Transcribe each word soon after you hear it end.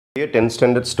Dear 10th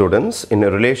standard students, in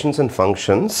relations and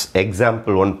functions,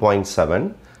 example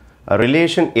 1.7, a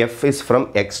relation f is from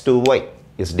x to y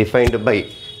is defined by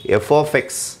f of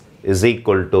x is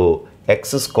equal to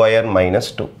x square minus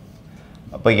 2.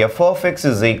 அப்போ f of x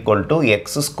is equal to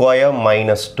x square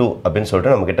minus 2 அப்படின்னு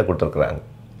சொல்லிட்டு நம்ம கிட்ட கொடுத்துருக்குறாங்க.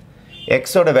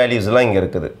 x ஓட வேல்யூஸ்லாம் இங்கே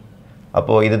இருக்குது.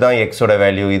 அப்போது இதுதான் x ஓட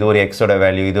வேல்யூ, இது ஒரு x ஓட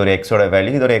வேல்யூ, இது ஒரு x ஓட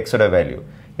வேல்யூ, இது ஒரு x ஓட வேல்யூ.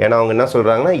 ஏன்னா அவங்க என்ன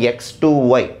சொல்கிறாங்கன்னா x to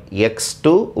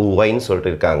yன்னு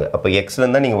சொல்லிட்டு இருக்காங்க. அப்போ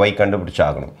xலேருந்து தான் நீங்கள் y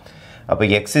கண்டுபிடிச்சாகணும். அப்போ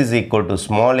x is equal to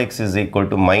small x is equal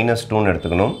to minus 2ன்னு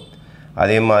எடுத்துக்கணும்.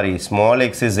 அதே மாதிரி small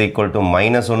x is equal to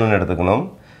minus 1ன்னு எடுத்துக்கணும்.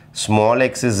 small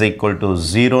x is equal to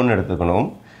 0ன்னு எடுத்துக்கணும்.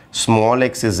 small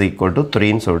x is equal to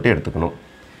 3ன்னு சொல்லிட்டு எடுத்துக்கணும்.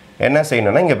 என்ன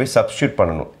செய்யணும்னா இங்கே போய் சப்ஸ்டியூட்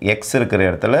பண்ணணும். x இருக்கிற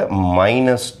இடத்துல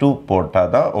 -2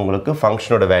 போட்டால் தான் உங்களுக்கு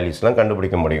ஃபங்க்ஷனோட வேல்யூஸ்லாம்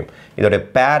கண்டுபிடிக்க முடியும். இதோட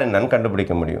பேர் என்னன்னு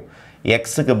கண்டுபிடிக்க முடியும்.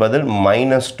 xக்கு பதில்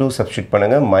 -2 சப்ஸ்டியூட்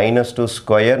பண்ணுங்கள். -2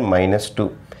 ஸ்கொயர் -2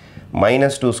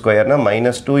 -2 ஸ்கொயர்னா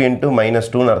 -2 இன்ட்டு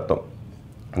 -2ன்னு அர்த்தம்,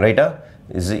 ரைட்டா?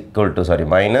 இஸ் ஈக்குவல் டு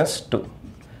 -2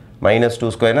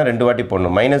 -2 ஸ்கொயர்னா ரெண்டு வாட்டி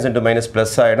போடணும். மைனஸ் இன்ட்டு மைனஸ்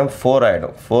ப்ளஸ் ஆகிடும், 4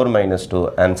 ஆகிடும். 4 - 2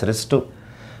 ஆன்சர் இஸ் 2.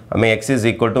 நம்ம x is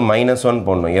equal to -1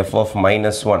 போடணும். f of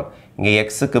 -1 இங்கே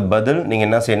xக்கு பதில் நீங்கள்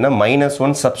என்ன செய்யணும்,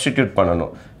 -1 சப்ஸ்டிடியூட்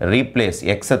பண்ணணும். ரீப்ளேஸ்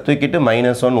xை தூக்கிட்டு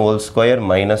 -1 ஹோல் ஸ்கொயர்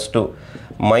 -2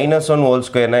 -1 ஹோல்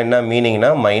ஸ்கொயர்னா என்ன மீனிங்னா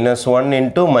 -1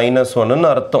 இன்ட்டு -1ன்னு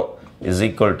அர்த்தம். இஸ்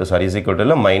ஈக்குவல் டு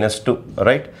இல்லை -2,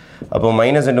 ரைட்? அப்போ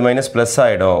மைனஸ் இன்ட்டு மைனஸ் ப்ளஸ்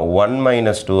ஆகிடும். 1 -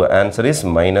 2 ஆன்சர் இஸ்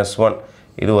 -1.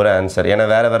 இது ஒரு ஆன்சர். ஏன்னா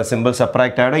வேறு சிம்பிள்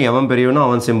சப்ராக்ட் ஆகிடும். எவன் பெரியவனோ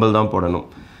அவன் சிம்பிள் தான் போடணும்.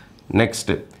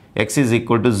 Next x is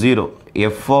equal to 0.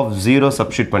 f of 0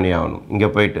 substitute பண்ணி ஆகணும் இங்கே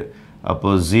போயிட்டு.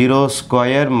 அப்போது 0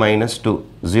 ஸ்கொயர் -2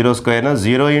 0 ஸ்கொயர்னா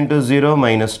 0 இன்ட்டு 0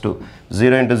 -2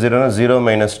 0 இன்ட்டு 0னா 0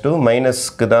 -2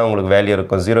 மைனஸ்க்கு தான் உங்களுக்கு வேல்யூ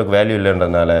இருக்கும். 0க்கு வேல்யூ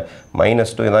இல்லைன்றதுனால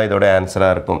 -2 தான் இதோட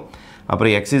ஆன்சராக இருக்கும்.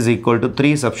 அப்புறம் x is equal to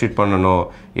 3 substitute பண்ணணும்.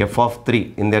 f of 3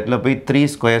 இந்த இடத்துல போய் 3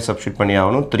 ஸ்கொயர் சப்ஸ்டியூட் பண்ணி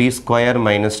ஆகணும். 3 ஸ்கொயர்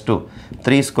 -2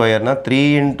 3 ஸ்கொயர்னா 3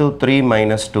 இன்ட்டு 3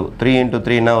 -2 3 இன்ட்டு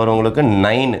 3னா வரும் உங்களுக்கு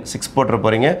 9. 6 போட்டுற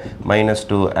போகிறீங்க.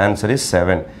 -2 ஆன்சர் இஸ்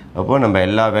 7. அப்போது நம்ம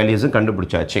எல்லா வேல்யூஸும்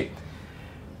கண்டுபிடிச்சாச்சு.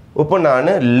 இப்போ நான்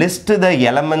லிஸ்ட் த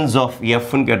எலமெண்ட்ஸ் ஆஃப்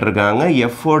எஃப்னு கேட்டிருக்காங்க.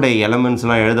 எஃபோட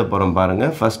எலமெண்ட்ஸ்லாம் எழுத போகிறோம்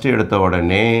பாருங்கள். ஃபஸ்ட்டு எடுத்த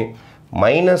உடனே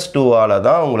 -2ஆல்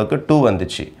தான் உங்களுக்கு 2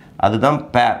 வந்துச்சு. அதுதான்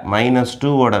பேர்.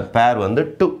 -2ஓட பேர் வந்து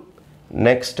 2.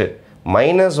 நெக்ஸ்ட்டு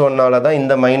 -1ஆல் தான்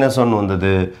இந்த -1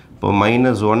 வந்தது. இப்போ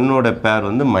 -1ஓட பேர்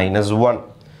வந்து -1.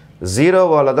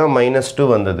 0வால் தான் -2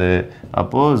 வந்தது.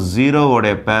 அப்போது 0ஓட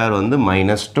பேர் வந்து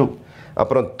 -2.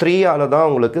 அப்புறம் 3ஆல் தான்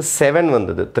உங்களுக்கு 7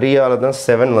 வந்தது. 3ஆல் தான்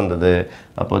 7 வந்தது.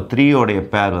 அப்போது 3ஓடைய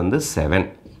பேர் வந்து 7,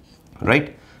 right?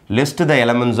 List the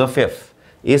elements of F.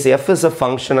 f is a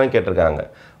ஃபங்க்ஷனாக கேட்டிருக்காங்க.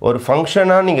 ஒரு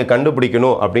ஃபங்க்ஷனாக நீங்கள்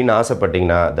கண்டுபிடிக்கணும் அப்படின்னு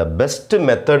ஆசைப்பட்டீங்கன்னா த பெஸ்ட்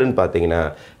மெத்தடுன்னு பார்த்தீங்கன்னா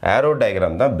ஏரோ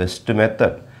டயக்ராம் தான் பெஸ்ட்டு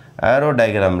மெத்தட். ஏரோ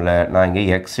டயக்ராமில் நான் இங்கே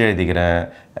x எழுதிக்கிறேன்.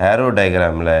 ஏரோ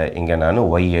டயக்ராமில் இங்கே நான்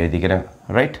y எழுதிக்கிறேன்,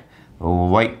 ரைட்?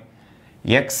 y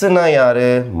எக்ஸ்னா யார்?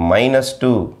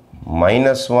 -2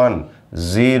 -1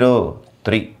 0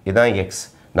 3 இதுதான் எக்ஸ்.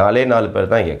 4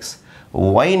 பேர் தான் X.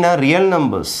 ஒய்னா real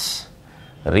numbers.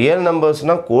 Real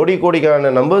நம்பர்ஸ்னால்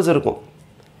கோடிக்கான numbers இருக்கும்.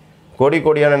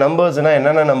 கோடியான நம்பர்ஸ்னால்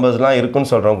என்னென்ன நம்பர்ஸ்லாம் இருக்குன்னு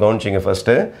சொல்கிறோம், கவனிச்சிங்க.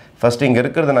 ஃபஸ்ட்டு இங்கே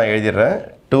இருக்கிறத நான் எழுதிடுறேன்.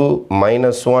 2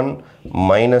 -1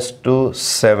 -2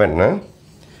 7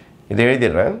 இது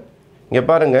எழுதிடுறேன். இங்கே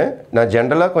பாருங்கள், நான்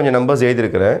ஜென்ரலாக கொஞ்சம் நம்பர்ஸ்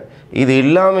எழுதியிருக்கிறேன். இது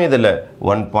இல்லாமல் இதில்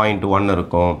 1.1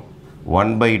 இருக்கும்,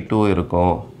 1/2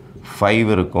 இருக்கும், 5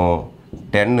 இருக்கும்,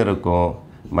 10 இருக்கும்,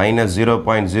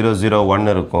 -0.001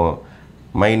 இருக்கும்,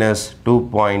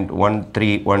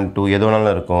 -2.1312 எது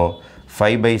வேணாலும் இருக்கும்,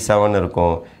 5/7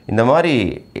 இருக்கும். இந்த மாதிரி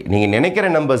நீங்கள் நினைக்கிற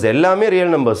நம்பர்ஸ் எல்லாமே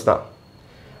ரியல் நம்பர்ஸ் தான்.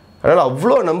 அதனால்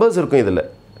அவ்வளோ நம்பர்ஸ் இருக்கும். இதில்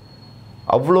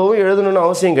அவ்வளோவும் எழுதணுன்னு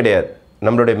அவசியம் கிடையாது.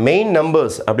 நம்மளுடைய மெயின்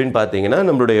நம்பர்ஸ் அப்படின்னு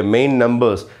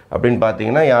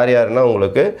பார்த்தீங்கன்னா யார் யாருன்னா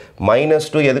உங்களுக்கு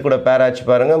 -2 எது கூட பேர் ஆச்சு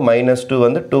பாருங்கள். -2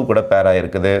 வந்து 2 கூட பேராக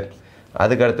இருக்குது.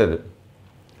 அதுக்கு அடுத்தது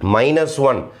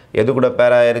 -1 எது கூட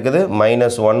பேராக இருக்குது?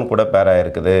 -1 கூட பேராக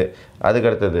இருக்குது. அதுக்கு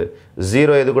அடுத்தது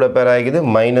 0 எது கூட பேராக இருக்குது?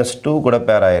 -2 கூட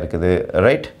பேராக இருக்குது,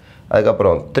 ரைட்?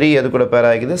 அதுக்கப்புறம் 3 எது கூட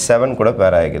பேராக இருக்குது? 7 கூட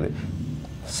பேராக இருக்குது.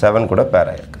 7 கூட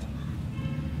பேராக இருக்குது.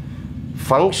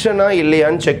 ஃபங்க்ஷனாக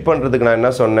இல்லையான்னு செக் பண்ணுறதுக்கு நான்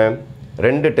என்ன சொன்னேன்?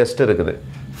 2 டெஸ்ட் இருக்குது.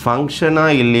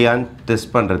 ஃபங்க்ஷனாக இல்லையான்னு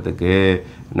டெஸ்ட் பண்ணுறதுக்கு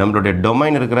நம்மளுடைய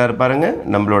டொமைன் இருக்கிறாரு பாருங்கள்.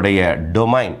 நம்மளுடைய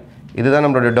டொமைன் இதுதான்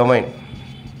நம்மளுடைய டொமைன்.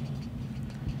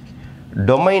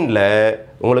 டொமைனில்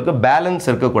உங்களுக்கு பேலன்ஸ்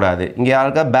இருக்கக்கூடாது. இங்கே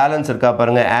யாருக்கா பேலன்ஸ் இருக்கா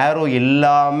பாருங்கள். ஏரோ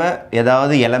இல்லாமல்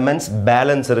ஏதாவது எலமெண்ட்ஸ்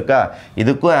பேலன்ஸ் இருக்கா?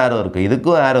 இதுக்கும் ஏரோ இருக்குது,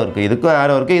 இதுக்கும் ஏரோ இருக்குது, இதுக்கும்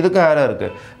ஏரோ இருக்குது, இதுக்கும் ஏரோ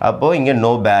இருக்குது. அப்போது இங்கே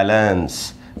நோ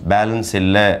பேலன்ஸ்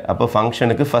இல்லை. அப்போ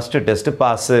ஃபங்க்ஷனுக்கு ஃபஸ்ட்டு டெஸ்ட்டு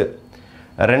பாஸு.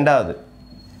 ரெண்டாவது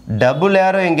டபுள்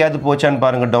ஏரோ எங்கேயாவது போச்சான்னு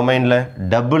பாருங்கள் டொமைனில்.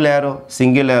 Double aero,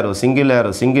 single aero, single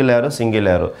aero, single aero, single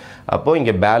aero. அப்போது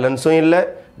இங்கே பேலன்ஸும் இல்லை,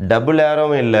 டபுள்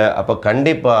ஏரோவும் இல்லை. அப்போ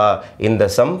கண்டிப்பாக இந்த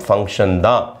சம் ஃபங்க்ஷன்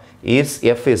தான். Is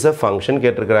F is a function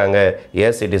கேட்டிருக்கிறாங்க.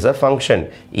 S, it is a function.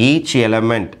 Each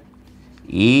element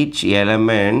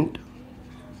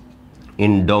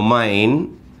in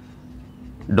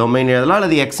domain எழுதலாம்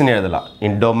அல்லது எக்ஸ்னு எழுதலாம்.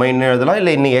 இன் டொமைன் எழுதலாம்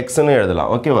இல்லை இன்னும் எக்ஸ்னு எழுதலாம்.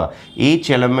 ஓகேவா? ஈச்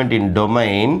எலமெண்ட் இன்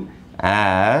டொமைன்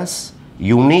ஆஸ்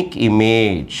யூனிக்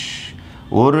இமேஜ்.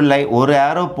 ஒரு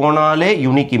ஏரோ போனாலே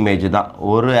யூனிக் இமேஜ் தான்.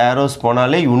 ஒரு ஏரோஸ்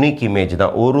போனாலே யூனிக் இமேஜ்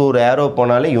தான். ஒரு ஏரோ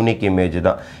போனாலே யூனிக் இமேஜ்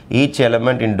தான். ஈச்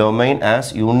எலமெண்ட் இன் டொமைன்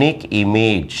ஆஸ் யூனிக்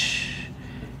இமேஜ்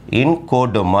இன்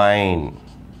கோடொமைன்.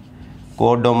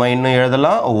 கோடொமைன்னு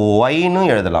எழுதலாம், ஒய்னு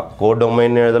எழுதலாம்.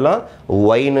 கோடொமைன் எழுதலாம்,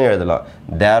 ஒய்னு எழுதலாம்.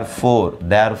 therefore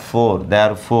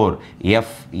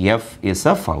f is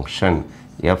a function.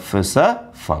 f is a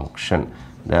function.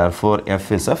 therefore f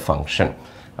is a function.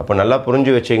 அப்போ நல்லா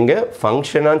புரிஞ்சு வச்சுங்க.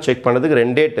 ஃபங்க்ஷனான்னு செக் பண்ணுறதுக்கு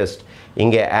ரெண்டே டெஸ்ட்.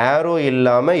 இங்கே ஏரோ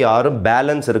இல்லாமல் யாரும்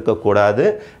பேலன்ஸ் இருக்கக்கூடாது.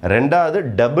 ரெண்டாவது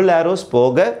டபுள் ஏரோஸ்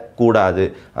போகக்கூடாது.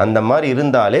 அந்த மாதிரி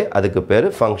இருந்தாலே அதுக்கு பேர்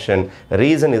ஃபங்க்ஷன்.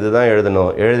 ரீசன் இது தான்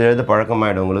எழுதணும். எழுத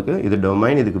பழக்கமாகிடும் உங்களுக்கு. இது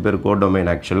டொமைன், இதுக்கு பேர்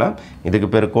கோடொமைன். ஆக்சுவலாக இதுக்கு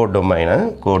பேர்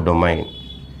கோடொமைன்.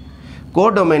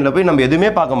 கோடொமைனில் போய் நம்ம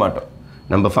எதுவுமே பார்க்க மாட்டோம்.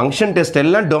 நம்ம ஃபங்க்ஷன் டெஸ்ட்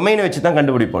எல்லாம் டொமைனை வச்சு தான்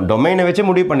கண்டுபிடிப்போம். டொமைனை வச்சு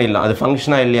முடிவு பண்ணிடலாம் அது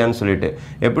ஃபங்க்ஷனாக இல்லையான்னு சொல்லிட்டு.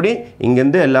 எப்படி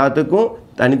இங்கேருந்து எல்லாத்துக்கும்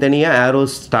தனித்தனியாக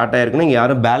ஏரோஸ் ஸ்டார்ட் ஆகிருக்கணும். இங்கே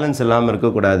யாரும் பேலன்ஸ் இல்லாமல்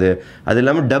இருக்கக்கூடாது. அது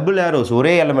இல்லாமல் டபுள் ஏரோஸ்,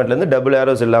 ஒரே எலமெண்ட்லேருந்து டபுள்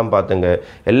ஏரோஸ் இல்லாமல் பார்த்துங்க.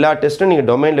 எல்லா டெஸ்ட்டும் நீங்கள்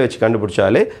டொமைனில் வச்சு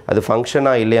கண்டுபிடிச்சாலே அது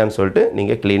ஃபங்க்ஷனாக இல்லையான்னு சொல்லிட்டு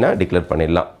நீங்கள் க்ளீனாக டிக்ளேர்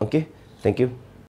பண்ணிடலாம். Okay, thank you.